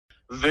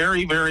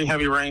Very, very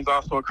heavy rains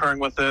also occurring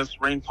with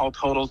this. Rainfall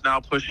totals now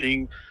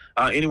pushing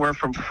anywhere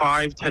from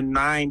 5 to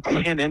 9,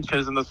 10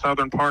 inches in the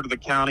southern part of the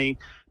county,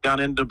 down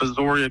into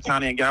Brazoria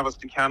County and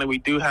Galveston County. We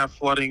do have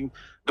flooding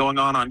going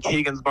on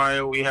Keegan's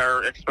Bayou. We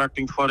are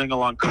expecting flooding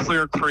along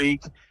Clear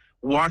Creek,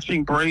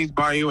 watching Bray's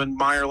Bayou and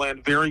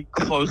Meyerland very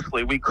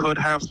closely. We could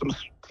have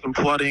some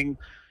flooding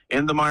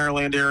in the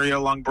Meyerland area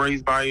along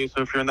Bray's Bayou.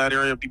 So if you're in that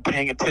area, be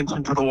paying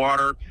attention to the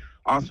water.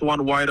 Also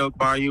on White Oak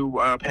Bayou,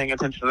 paying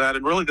attention to that.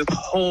 And really this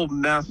whole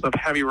mess of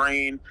heavy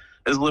rain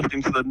is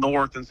lifting to the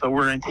north, and so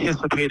we're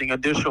anticipating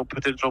additional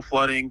potential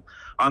flooding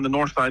on the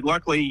north side.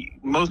 Luckily,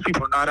 most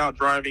people are not out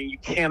driving. You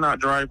cannot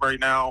drive right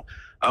now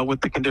with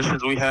the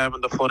conditions we have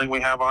and the flooding we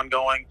have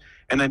ongoing.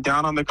 And then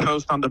down on the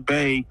coast on the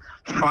bay,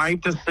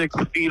 5 to 6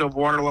 feet of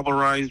water level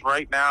rise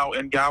right now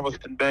in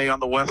Galveston Bay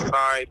on the west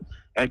side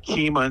at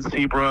Kemah and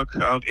Seabrook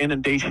of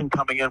inundation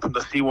coming in from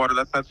the seawater.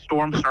 That's that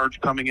storm surge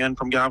coming in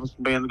from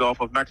Galveston Bay in the Gulf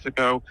of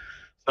Mexico.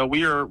 So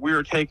we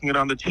are taking it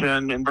on the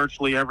chin in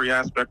virtually every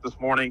aspect this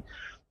morning.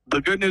 The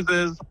good news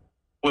is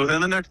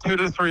within the next 2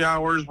 to 3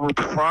 hours, we're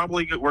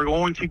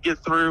going to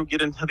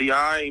get into the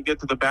eye and get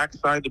to the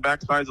backside. The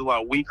backside's a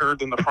lot weaker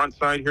than the front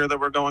side here that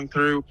we're going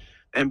through.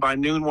 And by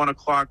noon, 1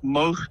 o'clock,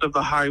 most of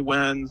the high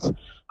winds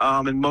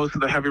and most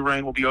of the heavy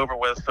rain will be over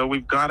with. So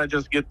we've got to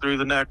just get through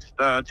the next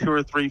 2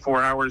 or 3,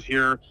 4 hours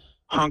here,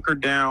 hunker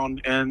down,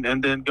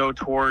 and then go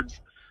towards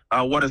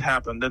what has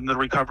happened in the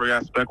recovery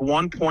aspect.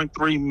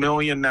 1.3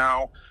 million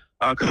now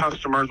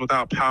customers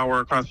without power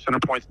across the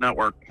CenterPoint's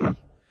network.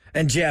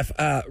 And Jeff,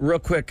 real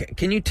quick,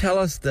 can you tell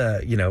us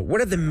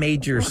what are the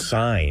major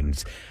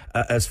signs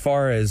as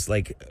far as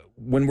like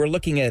when we're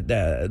looking at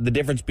the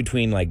difference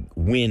between like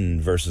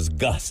wind versus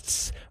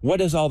gusts? What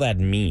does all that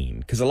mean?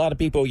 Because a lot of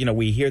people,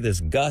 we hear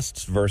this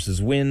gusts versus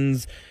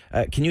winds.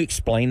 Can you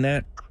explain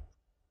that?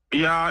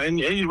 Yeah, and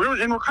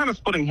we're kind of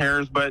splitting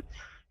hairs, but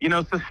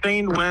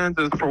sustained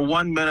winds is for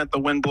 1 minute the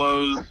wind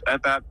blows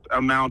at that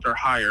amount or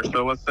higher.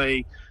 So let's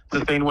say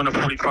sustained wind of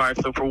 45.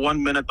 So for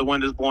 1 minute the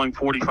wind is blowing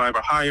 45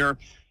 or higher.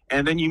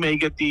 And then you may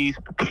get these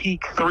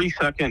peak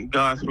 3-second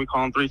gusts, we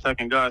call them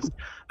 3-second gusts,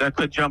 that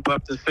could jump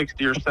up to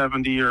 60 or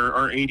 70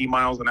 or 80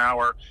 miles an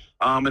hour.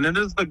 And it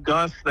is the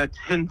gusts that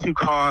tend to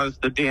cause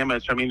the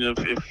damage. I mean,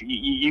 if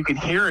you can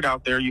hear it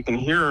out there, you can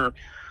hear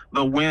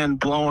the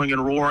wind blowing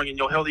and roaring, and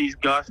you'll hear these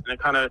gusts, and it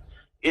kind of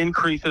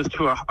increases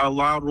to a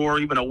loud roar,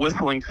 even a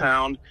whistling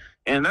sound.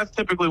 And that's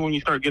typically when you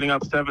start getting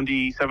up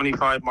 70,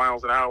 75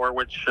 miles an hour,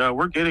 which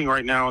we're getting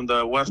right now in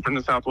the western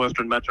and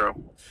southwestern metro.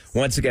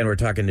 Once again, we're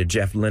talking to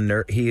Jeff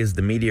Linder. He is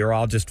the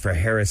meteorologist for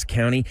Harris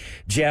County.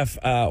 Jeff,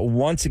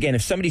 once again,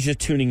 if somebody's just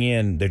tuning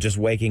in, they're just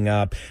waking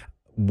up,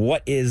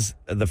 what is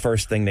the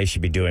first thing they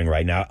should be doing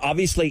right now?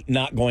 Obviously,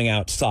 not going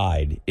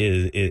outside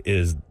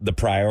is the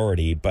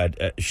priority,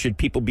 but should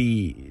people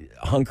be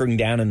hunkering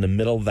down in the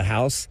middle of the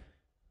house?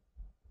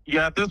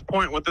 Yeah, at this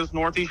point, with this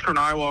northeastern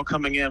eye wall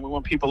coming in, we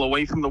want people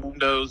away from the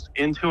windows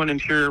into an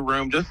interior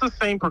room. Just the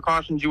same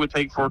precautions you would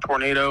take for a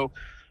tornado,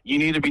 you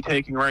need to be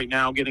taking right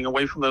now, getting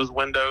away from those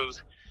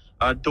windows,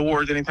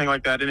 doors, anything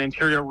like that. An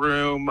interior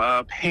room,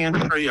 a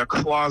pantry, a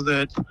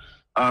closet,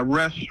 a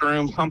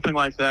restroom, something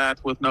like that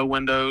with no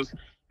windows.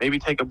 Maybe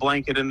take a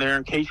blanket in there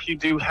in case you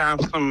do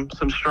have some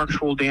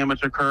structural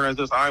damage occur as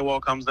this eye wall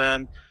comes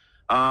in.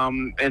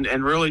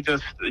 And really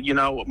just,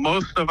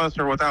 most of us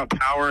are without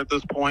power at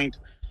this point.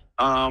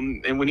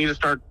 And we need to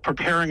start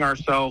preparing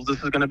ourselves.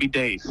 This is going to be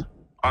days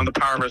on the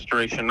power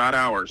restoration, not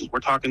hours.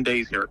 We're talking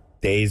days here.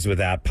 Days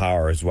without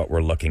power is what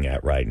we're looking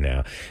at right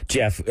now.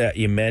 Jeff,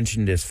 you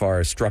mentioned as far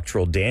as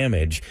structural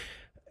damage.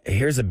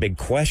 Here's a big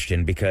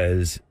question,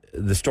 because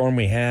the storm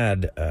we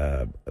had,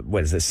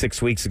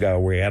 6 weeks ago,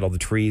 where we had all the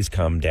trees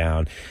come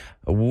down.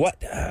 What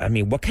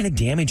kind of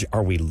damage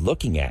are we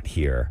looking at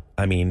here?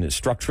 I mean,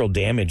 structural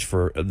damage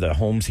for the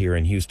homes here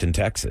in Houston,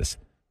 Texas.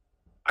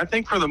 I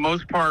think for the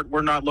most part,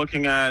 we're not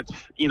looking at,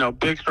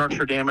 big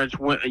structure damage,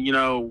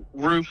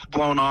 roofs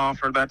blown off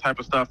or that type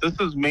of stuff. This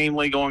is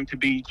mainly going to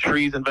be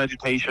trees and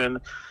vegetation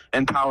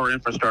and power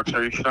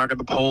infrastructure. You're talking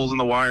the poles and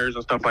the wires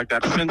and stuff like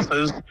that.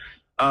 Fences,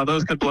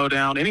 those could blow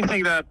down.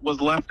 Anything that was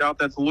left out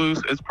that's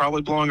loose is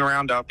probably blowing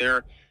around out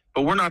there.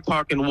 But we're not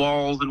talking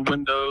walls and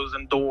windows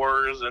and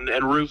doors and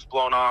roofs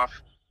blown off.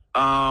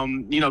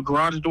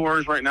 Garage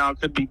doors right now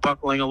could be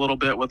buckling a little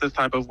bit with this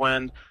type of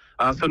wind.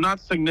 So not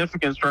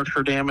significant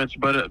structure damage,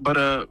 but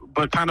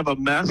kind of a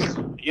mess,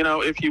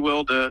 if you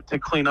will, to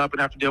clean up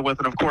and have to deal with.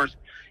 And of course,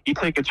 you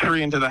take a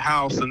tree into the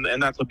house, and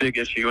that's a big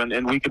issue.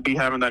 And we could be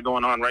having that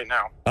going on right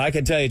now. I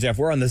can tell you, Jeff,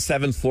 we're on the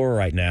 7th floor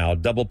right now,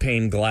 double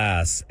pane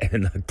glass,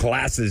 and the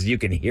glasses, you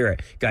can hear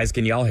it. Guys,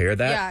 can y'all hear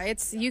that?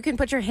 Yeah, you can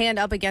put your hand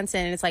up against it,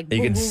 and it's like boo,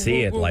 you can boo,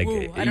 see boo, it, boo, like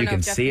boo. you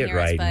can see it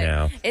right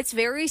now. It's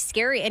very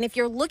scary. And if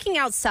you're looking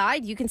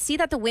outside, you can see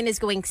that the wind is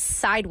going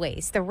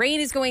sideways. The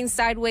rain is going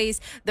sideways.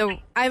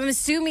 I'm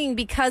assuming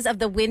because of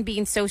the wind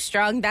being so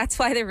strong, that's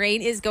why the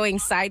rain is going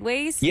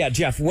sideways. Yeah,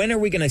 Jeff, when are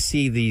we going to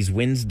see these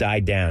winds die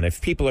down? If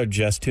people are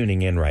just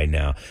tuning in right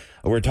now,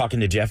 we're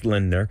talking to Jeff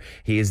Linder.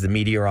 He is the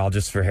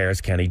meteorologist for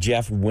Harris County.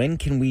 Jeff, when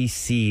can we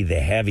see the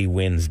heavy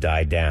winds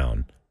die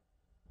down?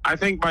 I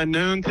think by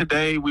noon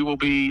today we will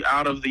be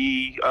out of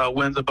the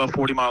winds above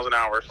 40 miles an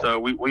hour. So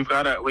we've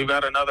got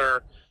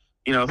another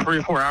 3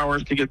 or 4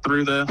 hours to get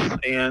through this,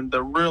 and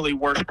the really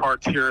worst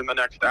part's here in the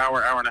next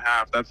hour and a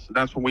half.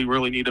 That's when we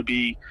really need to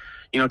be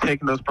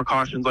taking those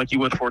precautions like you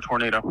would for a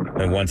tornado.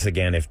 And once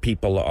again, if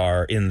people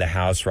are in the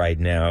house right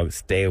now,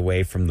 stay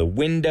away from the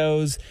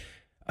windows.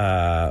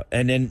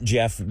 And then,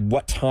 Jeff,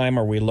 what time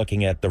are we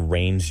looking at the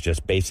rains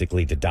just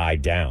basically to die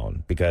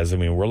down? Because,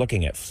 we're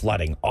looking at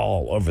flooding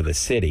all over the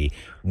city.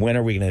 When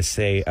are we going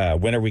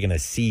to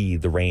see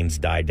the rains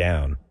die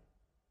down?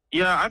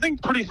 Yeah, I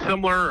think pretty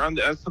similar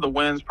as to the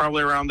winds,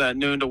 probably around that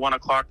noon to 1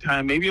 o'clock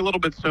time, maybe a little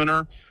bit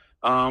sooner.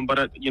 But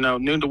at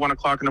noon to 1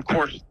 o'clock, and of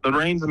course the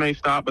rains may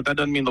stop, but that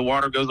doesn't mean the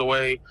water goes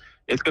away.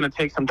 It's going to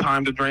take some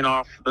time to drain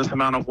off this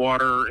amount of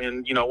water,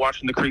 and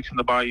watching the creeks and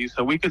the bayous.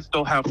 So we could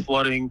still have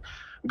flooding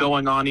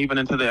going on even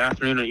into the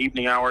afternoon and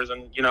evening hours.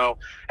 And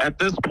at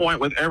this point,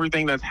 with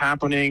everything that's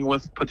happening,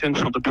 with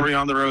potential debris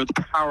on the roads,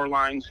 power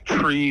lines,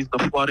 trees, the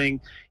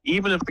flooding,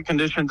 even if the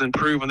conditions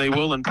improve, and they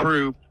will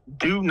improve,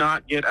 do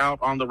not get out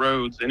on the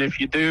roads. And if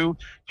you do,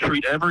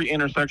 treat every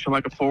intersection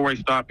like a four-way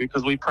stop,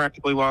 because we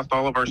practically lost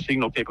all of our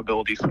signal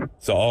capabilities.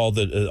 So all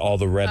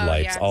the red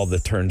lights, yes, all the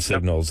turn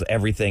signals,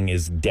 everything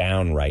is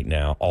down right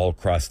now all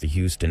across the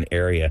Houston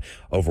area.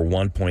 Over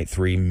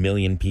 1.3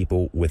 million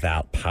people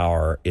without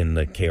power in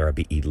the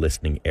KRBE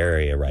listening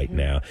area right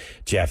now.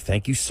 Jeff,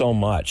 thank you so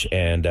much,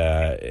 and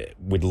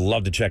we'd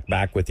love to check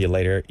back with you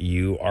later.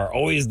 You are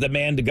always the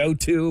man to go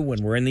to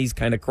when we're in these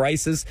kind of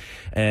crises,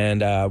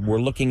 and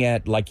we're looking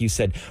at, like you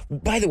said,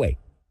 by the way,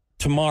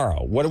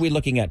 tomorrow, what are we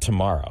looking at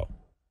tomorrow?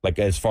 Like,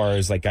 as far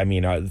as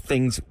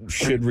things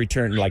should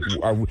return. Like,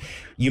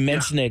 you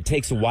mentioned that it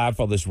takes a while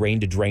for all this rain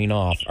to drain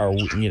off.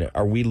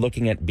 Are we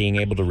looking at being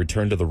able to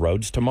return to the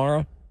roads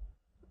tomorrow?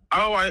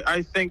 Oh,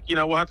 I think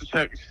we'll have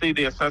to see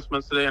the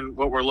assessments today and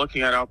what we're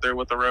looking at out there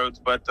with the roads.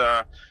 But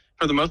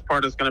for the most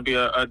part, it's going to be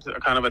a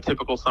kind of a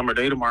typical summer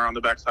day tomorrow on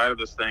the backside of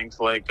this thing.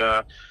 So like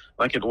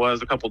it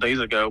was a couple days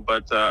ago.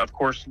 But of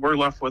course, we're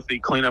left with the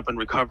cleanup and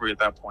recovery at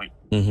that point.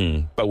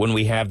 Mm-hmm. But when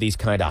we have these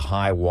kind of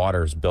high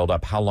waters build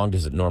up, how long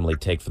does it normally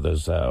take for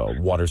those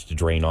waters to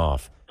drain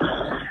off?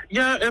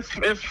 Yeah, if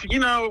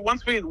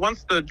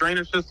once the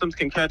drainage systems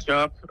can catch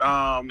up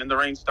and the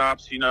rain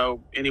stops,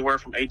 anywhere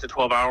from 8 to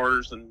 12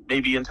 hours, and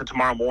maybe into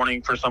tomorrow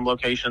morning for some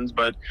locations.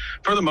 But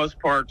for the most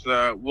part,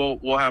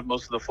 we'll have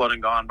most of the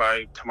flooding gone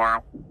by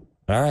tomorrow.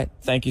 All right.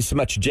 Thank you so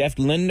much, Jeff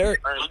Linder,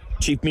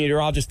 Chief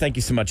Meteorologist. Thank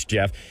you so much,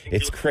 Jeff.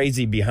 It's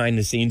crazy behind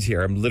the scenes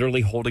here. I'm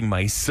literally holding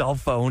my cell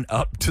phone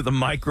up to the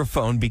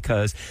microphone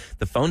because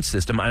the phone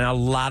system, and a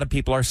lot of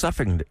people are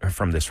suffering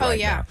from this right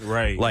now.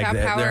 Right. Like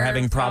they're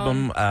having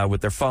problem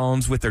with their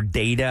phones, with their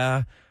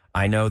data.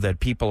 I know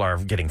that people are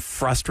getting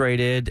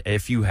frustrated.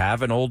 If you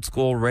have an old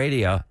school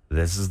radio,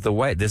 this is the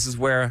way. This is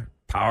where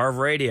power of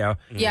radio.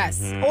 Yes.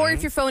 Mm-hmm. Or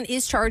if your phone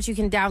is charged, you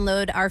can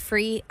download our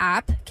free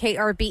app,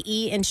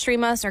 KRBE, and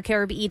stream us or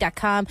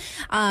krbe.com.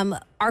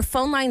 Our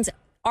phone lines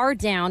are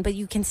down, but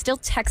you can still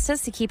text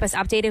us to keep us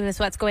updated with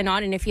what's going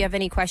on. And if you have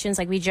any questions,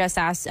 like we just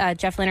asked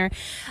Jeff Linder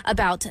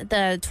about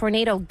the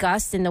tornado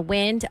gust and the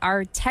wind,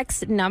 our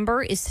text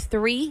number is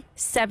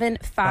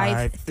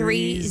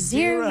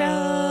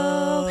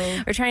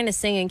 37530. We're trying to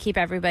sing and keep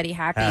everybody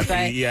happy.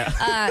 But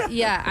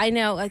yeah, I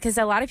know, because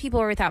a lot of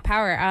people are without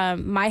power.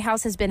 My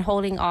house has been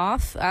holding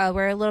off.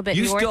 We're a little bit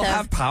You north still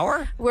have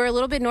power? We're a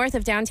little bit north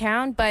of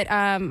downtown, but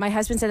my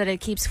husband said that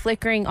it keeps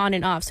flickering on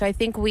and off. So I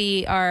think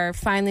we are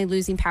finally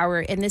losing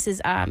power. And this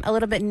is a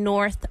little bit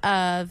north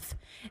of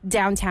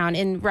downtown.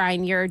 In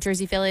Ryan, your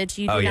Jersey Village,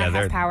 you do not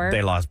have power.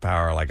 They lost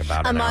power like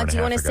about an hour and a half ago. Do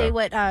you want to say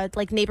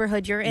what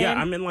neighborhood you're in? Yeah,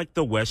 I'm in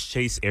the West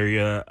Chase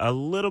area, a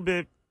little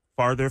bit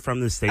farther from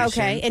the station.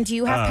 Okay, and do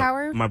you have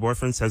power? My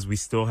boyfriend says we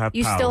still have power.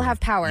 You still have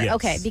power? Yes.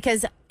 Okay,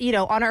 because,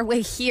 on our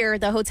way here,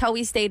 the hotel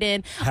we stayed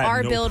in,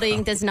 our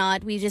building does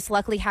not. We just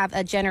luckily have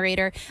a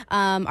generator.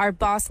 Our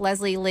boss,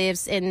 Leslie,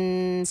 lives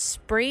in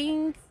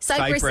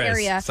Cypress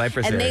area.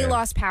 And they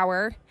lost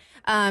power.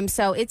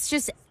 So it's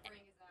just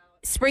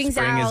spring is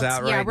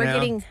out. Yeah, we're now.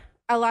 Getting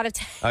a lot of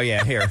oh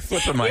yeah, here,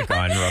 flip the mic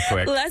on real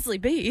quick. Leslie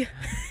B.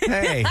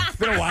 Hey, it's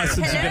been a while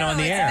since you've been on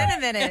the air. It's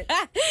been a minute.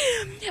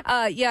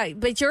 Yeah,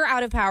 but you're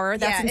out of power.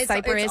 That's in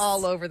Cypress. It's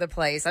all over the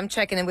place. I'm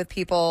checking in with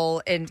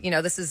people, and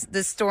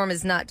this storm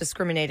is not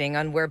discriminating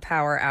on where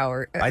power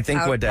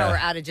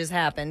outages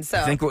happen. So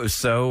I think what was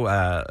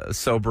so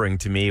sobering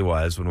to me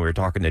was when we were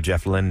talking to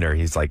Jeff Linder.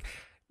 He's like,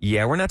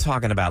 yeah, we're not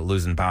talking about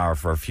losing power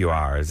for a few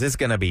hours. It's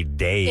going to be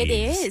days. It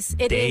is.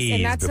 It is.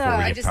 And that's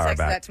I just texted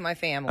that to my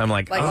family. I'm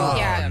like, no.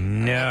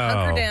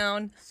 Hunker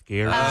down.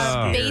 Scary.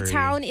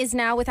 Baytown is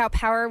now without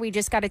power. We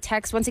just got a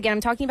text. Once again,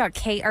 I'm talking about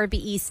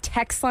KRBE's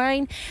text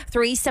line,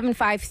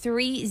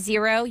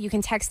 37530. You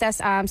can text us.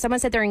 Someone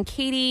said they're in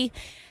Katy.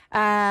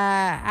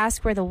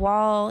 Ask where the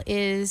wall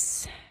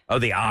is. Oh,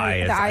 the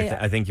eye.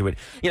 I think you would.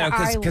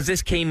 Because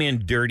this came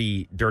in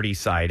dirty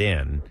side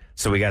in.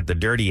 So we got the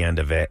dirty end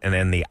of it, and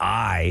then the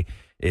eye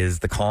is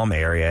the calm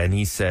area, and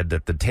he said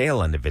that the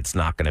tail end of it's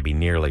not going to be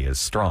nearly as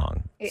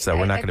strong. So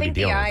we're not going to be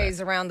dealing with it. I think the eye is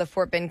around the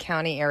Fort Bend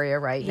County area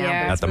right now.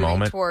 Yeah. But it's at the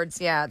moment? towards,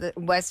 the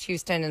West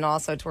Houston and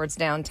also towards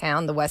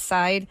downtown, the west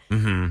side.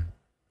 Mm-hmm.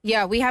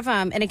 Yeah, we have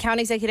an account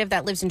executive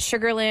that lives in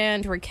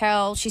Sugarland,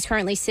 Raquel. She's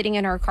currently sitting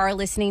in her car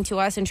listening to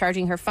us and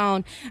charging her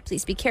phone.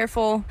 Please be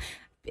careful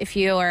if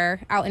you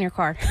are out in your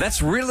car.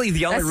 That's really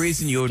the only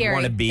reason you would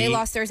want to be. They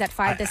lost theirs at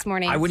 5 this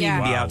morning. I wouldn't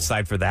even be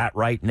outside for that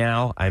right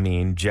now. I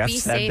mean, Jeff be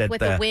said safe that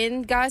with the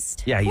wind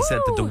gust. Yeah, he said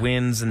that the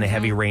winds and the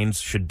heavy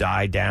rains should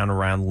die down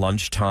around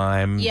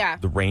lunchtime. Yeah.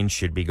 The rain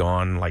should be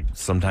gone like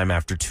sometime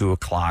after 2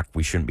 o'clock.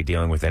 We shouldn't be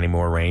dealing with any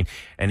more rain.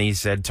 And he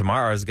said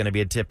tomorrow is going to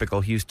be a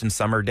typical Houston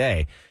summer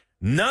day.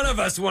 None of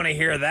us want to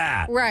hear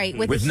that. Right,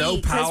 with the no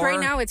heat. power. Because right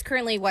now it's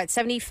currently,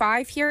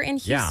 75 here in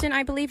Houston,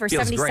 I believe, or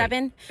Feels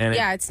 77. great.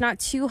 Yeah, it's not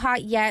too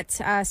hot yet.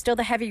 Still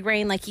the heavy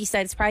rain, like he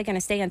said, it's probably going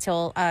to stay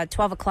until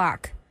 12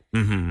 o'clock.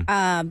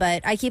 Mm-hmm.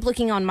 But I keep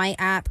looking on my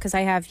app because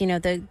I have,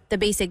 the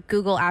basic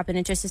Google app, and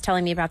it just is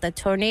telling me about the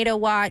tornado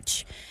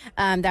watch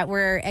that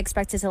we're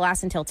expected to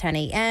last until 10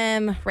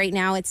 a.m. Right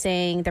now it's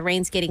saying the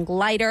rain's getting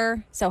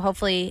lighter, so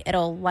hopefully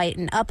it'll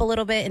lighten up a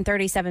little bit in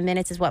 37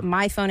 minutes is what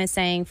my phone is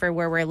saying for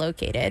where we're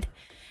located.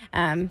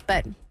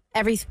 But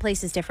every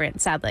place is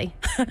different, sadly.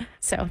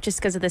 So just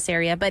because of this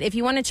area. But if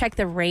you want to check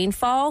the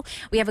rainfall,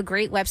 we have a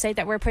great website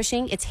that we're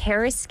pushing. It's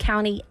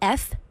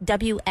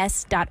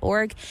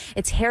harriscountyfws.org.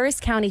 It's Harris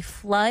County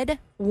Flood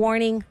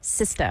Warning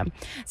System.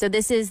 So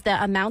this is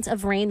the amount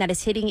of rain that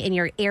is hitting in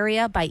your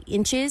area by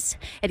inches.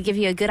 It'll give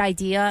you a good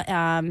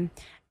idea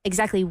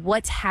exactly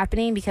what's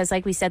happening because,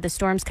 like we said, the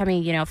storm's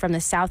coming, from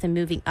the south and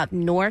moving up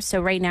north.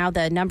 So right now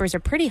the numbers are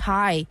pretty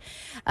high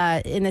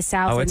in the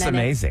south. Oh, it's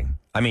amazing.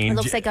 It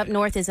looks like up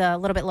north is a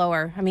little bit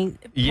lower. I mean,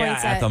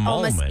 points at the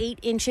almost moment. 8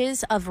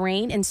 inches of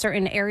rain in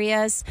certain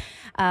areas.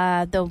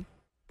 The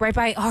right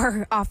by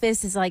our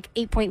office is like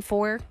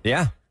 8.4.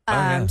 Yeah.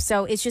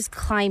 So it's just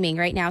climbing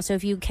right now. So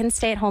if you can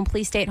stay at home,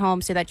 please stay at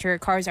home so that your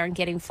cars aren't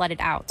getting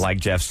flooded out. Like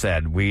Jeff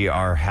said, we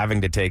are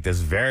having to take this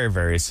very,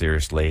 very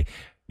seriously.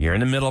 You're in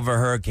the middle of a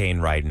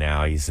hurricane right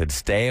now. He said,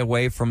 stay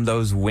away from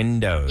those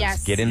windows.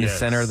 Yes. Get in the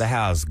center of the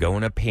house. Go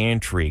in a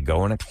pantry.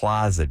 Go in a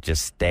closet.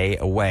 Just stay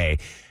away.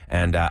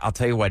 And I'll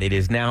tell you what, it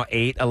is now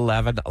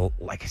 8:11.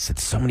 Like I said,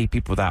 so many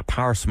people without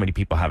power, so many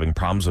people having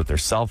problems with their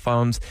cell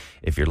phones.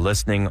 If you're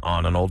listening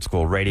on an old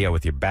school radio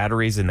with your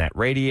batteries in that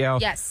radio,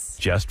 yes,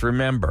 just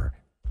remember,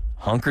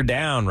 hunker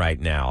down right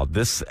now.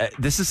 This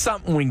is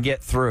something we can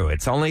get through.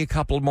 It's only a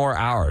couple more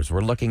hours.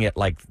 We're looking at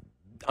like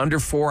under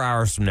 4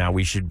 hours from now,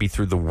 we should be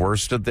through the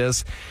worst of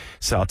this.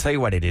 So I'll tell you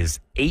what, it is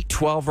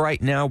 8:12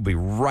 right now. We'll be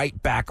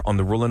right back on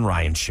the Roula and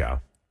Ryan Show.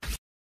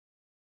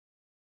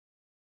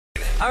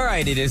 All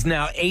right, it is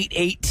now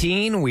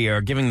 8:18. We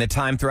are giving the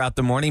time throughout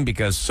the morning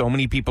because so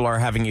many people are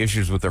having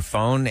issues with their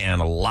phone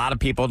and a lot of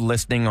people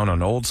listening on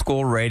an old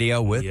school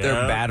radio with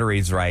their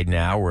batteries right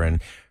now. We're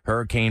in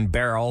Hurricane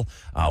Beryl.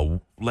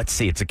 Let's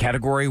see, it's a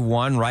Category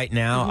 1 right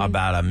now,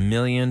 about 1.3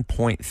 million.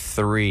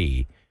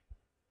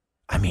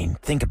 I mean,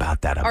 think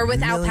about that. Or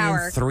without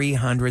power.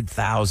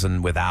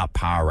 300,000 without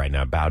power right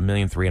now, about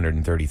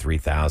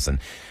 1,333,000.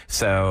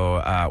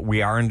 So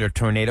we are under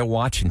tornado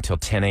watch until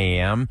 10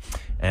 a.m.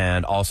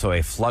 and also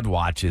a flood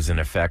watch is in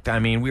effect. I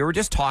mean, we were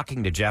just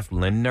talking to Jeff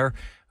Linder,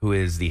 who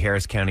is the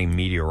Harris County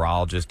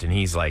meteorologist, and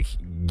he's like,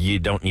 you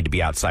don't need to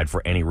be outside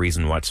for any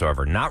reason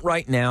whatsoever. Not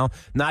right now,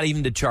 not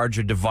even to charge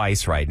a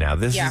device right now.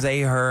 This is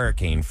a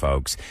hurricane,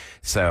 folks.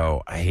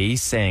 So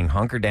he's saying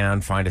hunker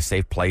down, find a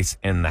safe place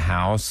in the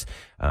house,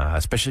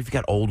 especially if you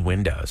got old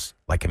windows.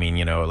 Like, I mean,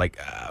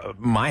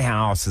 my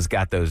house has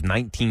got those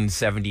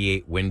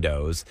 1978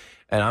 windows,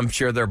 and I'm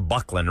sure they're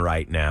buckling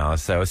right now.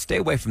 So stay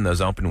away from those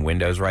open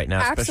windows right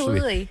now,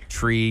 especially with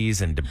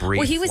trees and debris.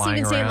 Well, he was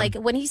even saying, around. like,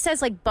 when he says,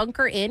 like,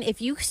 bunker in,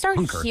 if you start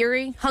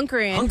hearing, hunker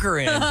in.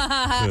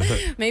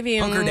 Maybe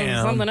hunker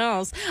down. Something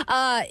else.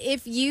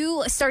 If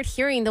you start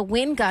hearing the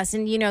wind gusts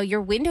and,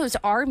 your windows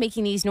are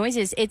making these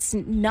noises, it's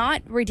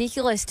not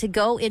ridiculous to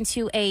go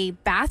into a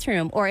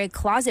bathroom or a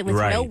closet with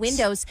no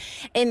windows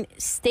and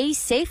stay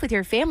safe with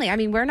your family. I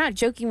mean, we're not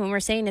joking when we're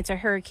saying it's a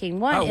Hurricane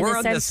 1 in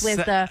the sense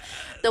with the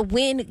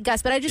wind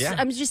gusts. But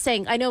I'm just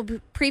saying, I know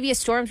previous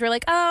storms were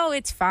like, oh,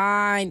 it's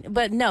fine.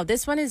 But no,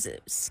 this one is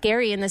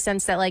scary in the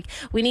sense that, like,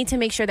 we need to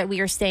make sure that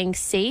we are staying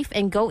safe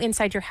and go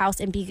inside your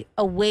house and be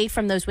away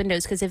from those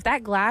windows. Because if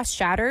that glass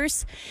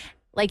shatters,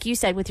 like you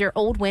said, with your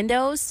old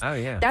windows,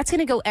 that's going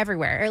to go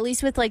everywhere. Or at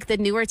least with, like, the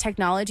newer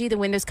technology, the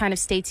windows kind of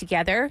stay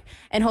together.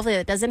 And hopefully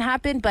that doesn't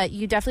happen. But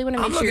you definitely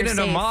want to make sure you're safe.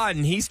 I'm looking at Ahmad,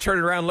 and he's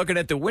turning around looking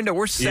at the window.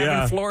 We're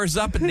 7 floors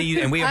up, and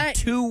we have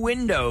 2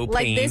 window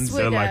panes.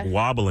 They're, like,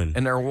 wobbling.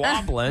 And they're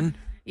wobbling.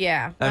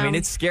 Yeah. I mean,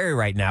 it's scary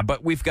right now,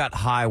 but we've got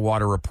high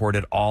water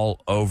reported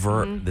all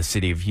over the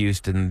city of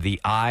Houston. The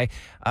eye,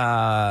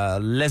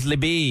 Leslie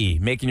B,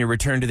 making your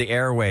return to the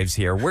airwaves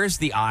here. Where's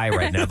the eye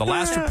right now? The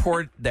last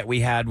report that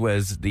we had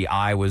was the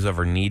eye was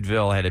over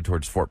Needville, headed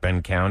towards Fort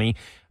Bend County.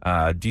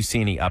 Do you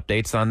see any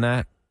updates on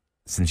that?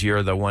 since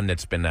you're the one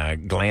that's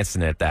been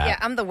glancing at that. Yeah,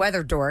 I'm the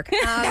weather dork.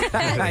 You're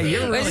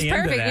really into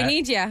perfect. that. We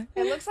need you.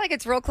 It looks like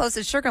it's real close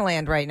to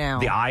Sugarland right now.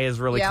 The eye is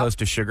really close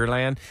to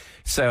Sugarland.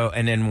 So,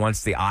 and then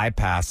once the eye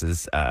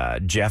passes,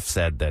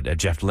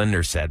 Jeff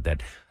Linder said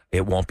that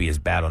it won't be as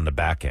bad on the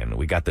back end.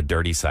 We got the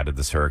dirty side of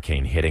this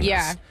hurricane hitting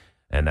us.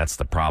 And that's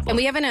the problem. And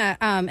we have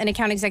an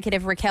account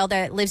executive, Raquel,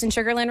 that lives in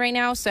Sugarland right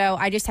now. So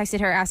I just texted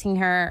her asking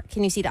her,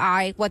 can you see the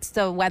eye? What's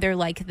the weather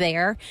like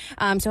there?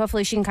 So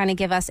hopefully she can kind of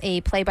give us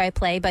a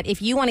play-by-play. But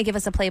if you want to give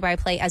us a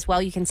play-by-play as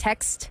well, you can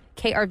text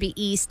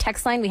KRBE's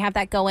text line. We have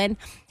that going.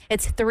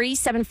 It's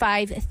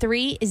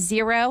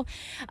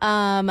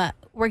 37530.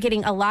 We're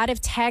getting a lot of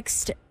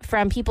text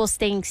from people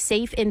staying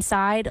safe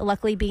inside,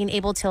 luckily being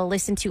able to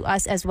listen to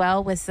us as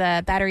well with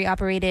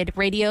battery-operated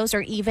radios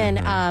or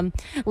even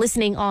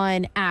listening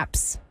on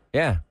apps.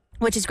 Yeah.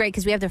 Which is great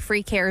because we have the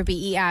free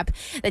KRBE app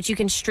that you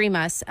can stream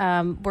us.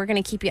 We're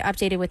going to keep you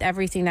updated with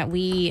everything that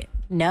we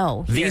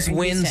know. These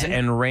winds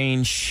and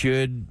rain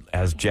should,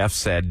 as Jeff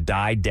said,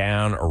 die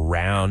down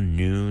around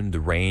noon.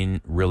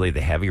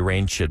 The heavy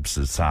rain should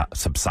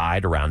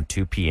subside around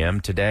 2 p.m.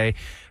 today.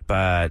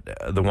 But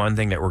the one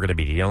thing that we're going to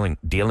be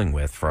dealing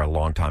with for a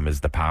long time is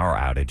the power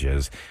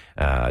outages.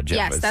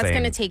 Jeff that's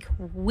going to take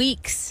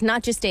weeks,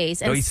 not just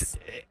days. And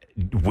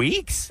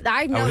weeks?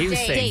 I know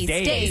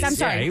days. I'm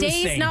sorry,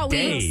 days, not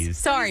weeks.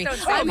 Sorry,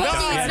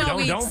 not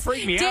weeks. Don't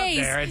freak me out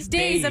there. It's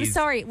days. I'm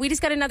sorry. We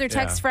just got another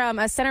text from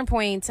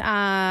Centerpoint.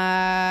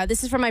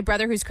 This is from my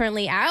brother who's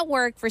currently at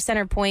work for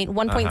Centerpoint.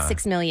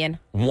 1.6 million.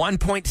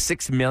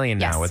 1.6 million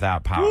now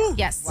without power.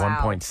 Yes. 1.6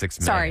 million.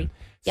 Sorry.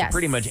 So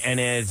pretty much, and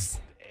it's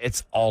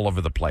all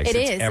over the place.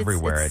 It's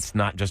everywhere. It's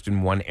not just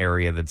in one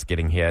area that's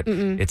getting hit.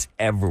 It's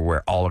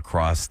everywhere, all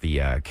across the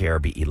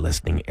KRBE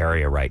listening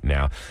area right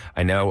now.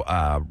 I know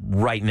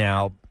right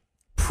now,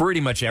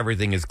 pretty much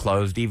everything is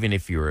closed, even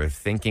if you're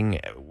thinking,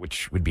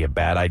 which would be a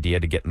bad idea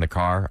to get in the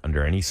car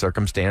under any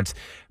circumstance,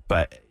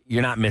 but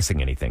you're not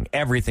missing anything.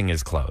 Everything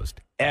is closed.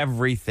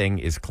 Everything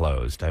is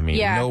closed. I mean,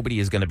 nobody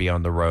is going to be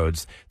on the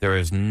roads. There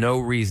is no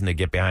reason to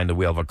get behind the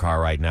wheel of a car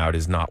right now. It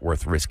is not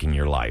worth risking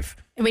your life.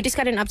 And we just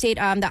got an update.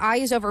 The eye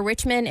is over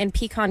Richmond and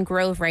Pecan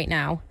Grove right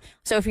now.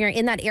 So if you're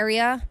in that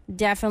area,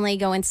 definitely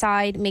go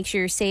inside. Make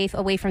sure you're safe,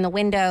 away from the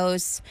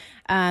windows.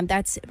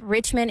 That's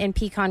Richmond and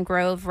Pecan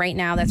Grove right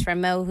now. That's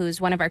from Mo,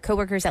 who's one of our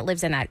coworkers that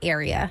lives in that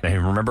area.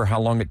 And remember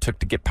how long it took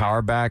to get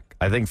power back?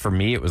 I think for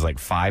me, it was like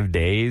 5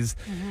 days.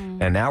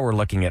 And now we're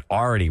looking at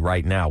already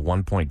right now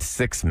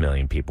 1.6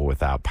 million people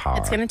without power.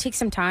 It's going to take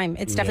some time.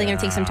 It's definitely going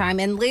to take some time.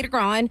 And later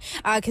on,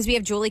 because we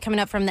have Julie coming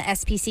up from the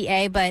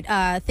SPCA,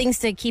 but things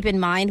to keep in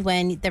mind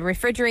when the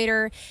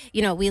refrigerator,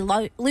 we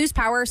lose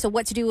power. So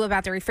what to do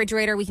about the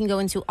refrigerator? We can go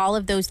into all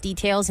of those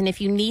details. And if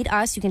you need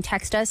us, you can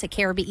text us at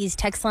KRBE's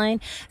text line,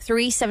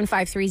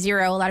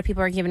 37530. A lot of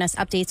people are giving us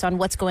updates on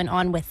what's going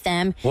on with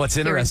them. Well, it's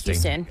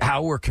interesting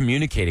how we're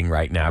communicating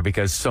right now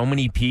because so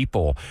many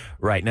people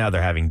right now,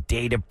 they're having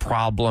data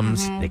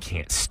problems. They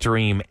can't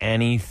stream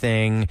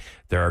anything.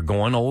 They're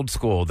going old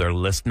school. They're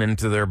listening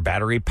to their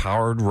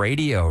battery-powered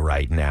radio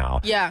right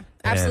now. Yeah,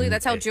 absolutely.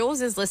 That's how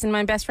Jules is listening to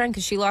my best friend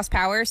because she lost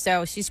power.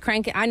 So she's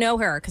cranking. I know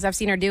her because I've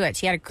seen her do it.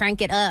 She had to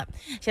crank it up.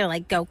 She had to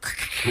go.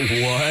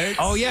 What?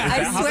 Oh, yeah.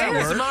 I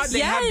swear.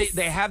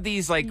 They have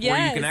these where you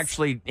can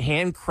actually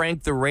hand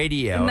crank the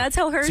radio. And that's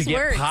how hers to get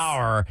works.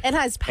 Power. It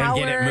has power.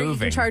 And get it moving. You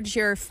can charge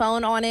your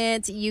phone on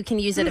it. You can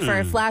use it for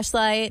a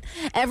flashlight.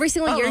 Every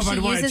single year she uses it. I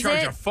don't know if I'd want to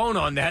charge a phone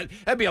on that.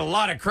 That'd be a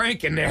lot of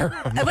cranking there.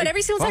 But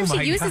every single time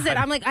she uses it,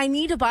 I'm like, I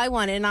need to buy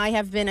one, and I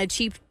have been a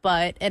cheap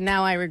butt, and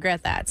now I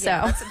regret that.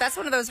 So that's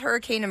one of those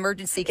hurricane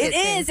emergency kits. It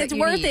is. It's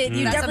worth it.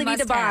 You definitely need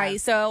to buy.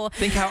 So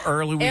think how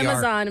early we are.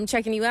 Amazon, I'm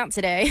checking you out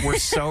today. We're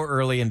so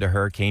early into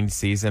hurricane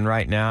season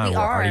right now, and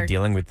we're already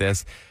dealing with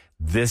this.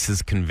 This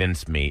has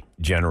convinced me,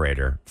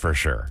 generator for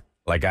sure.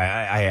 Like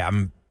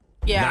I'm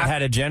not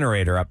had a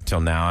generator up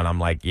till now, and I'm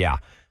like,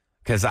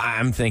 because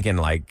I'm thinking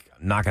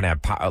not gonna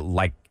have power.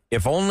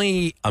 If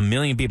only 1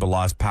 million people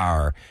lost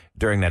power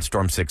during that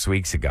storm 6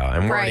 weeks ago,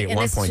 and we're already at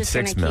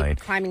 1.6 million.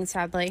 Keep climbing,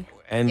 sadly.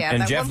 And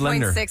Jeff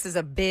Linder, 1.6 is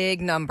a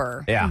big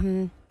number. Yeah.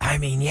 I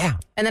mean,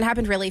 And that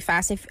happened really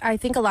fast. I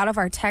think a lot of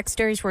our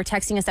texters were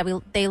texting us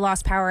that they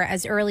lost power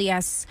as early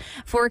as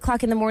 4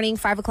 o'clock in the morning,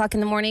 5 o'clock in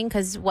the morning,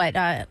 because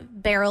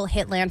Beryl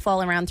hit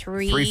landfall around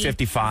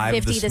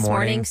 3:55 this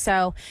morning.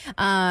 So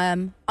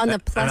on the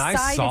plus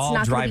side, it's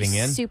not going to be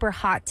super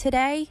hot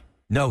today.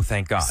 No,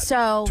 thank God.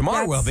 So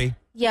tomorrow will be.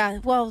 Yeah,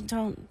 well,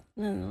 don't.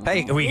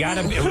 Hey, we got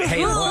to.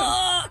 Hey,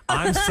 look,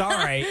 I'm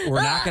sorry.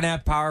 We're not going to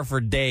have power for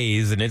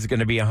days, and it's going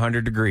to be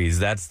 100 degrees.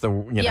 That's the,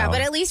 Yeah,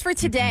 but at least for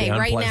today,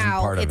 right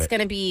now, it's going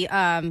to be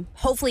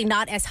hopefully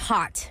not as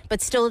hot,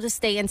 but still to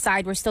stay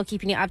inside. We're still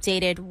keeping you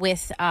updated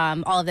with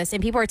all of this.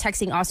 And people are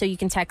texting also. You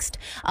can text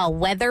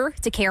weather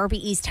to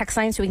KRBE's text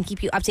line so we can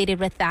keep you updated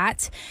with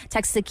that.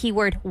 Text the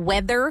keyword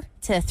weather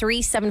to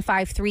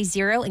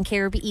 37530, and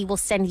KRBE will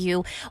send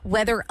you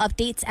weather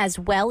updates as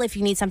well if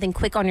you need something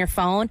quick on your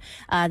phone.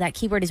 That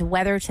keyword is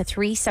weather to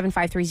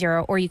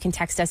 37530, or you can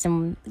text us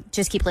and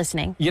just keep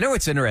listening. You know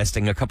what's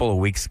interesting? A couple of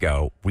weeks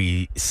ago,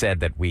 we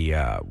said that we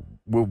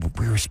we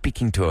were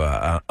speaking to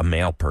a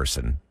male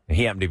person.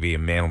 He happened to be a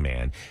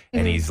mailman,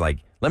 and he's like,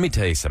 "Let me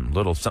tell you something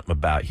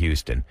about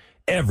Houston.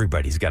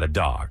 Everybody's got a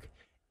dog.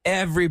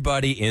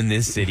 Everybody in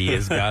this city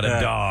has got a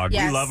dog.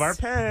 Yes. We love our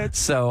pets."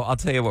 So I'll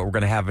tell you what, we're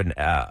going to have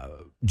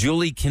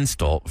Julie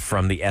Kinstel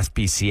from the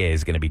SPCA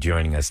is going to be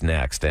joining us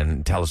next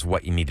and tell us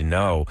what you need to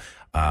know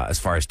as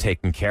far as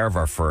taking care of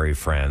our furry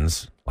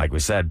friends. Like we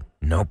said,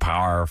 no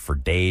power for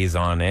days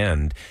on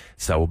end.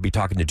 So we'll be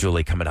talking to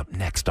Julie coming up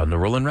next on The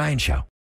Roula and Ryan Show.